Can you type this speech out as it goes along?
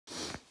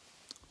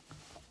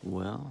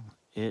Well,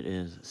 it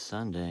is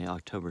Sunday,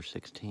 October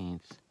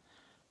 16th,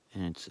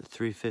 and it's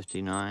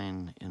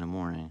 3:59 in the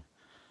morning.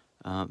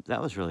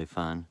 That was really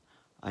fun.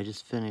 I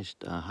just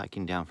finished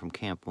hiking down from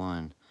Camp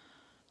 1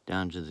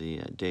 down to the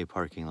day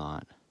parking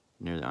lot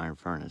near the Iron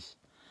Furnace.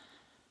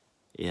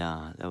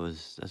 Yeah,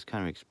 that's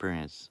kind of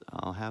experience.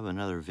 I'll have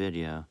another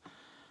video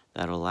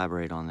that'll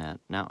elaborate on that.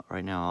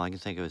 Right now, all I can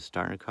think of is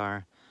starting a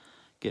car,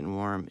 getting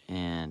warm,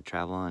 and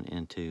traveling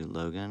into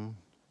Logan,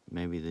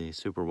 maybe the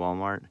Super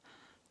Walmart,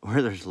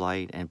 where there's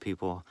light and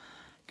people.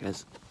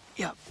 Guys,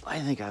 yeah, I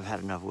think I've had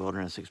enough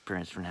wilderness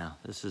experience for now.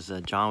 This is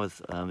John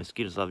with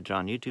Mosquitoes Love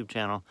John YouTube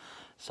channel,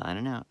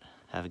 signing out.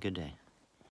 Have a good day.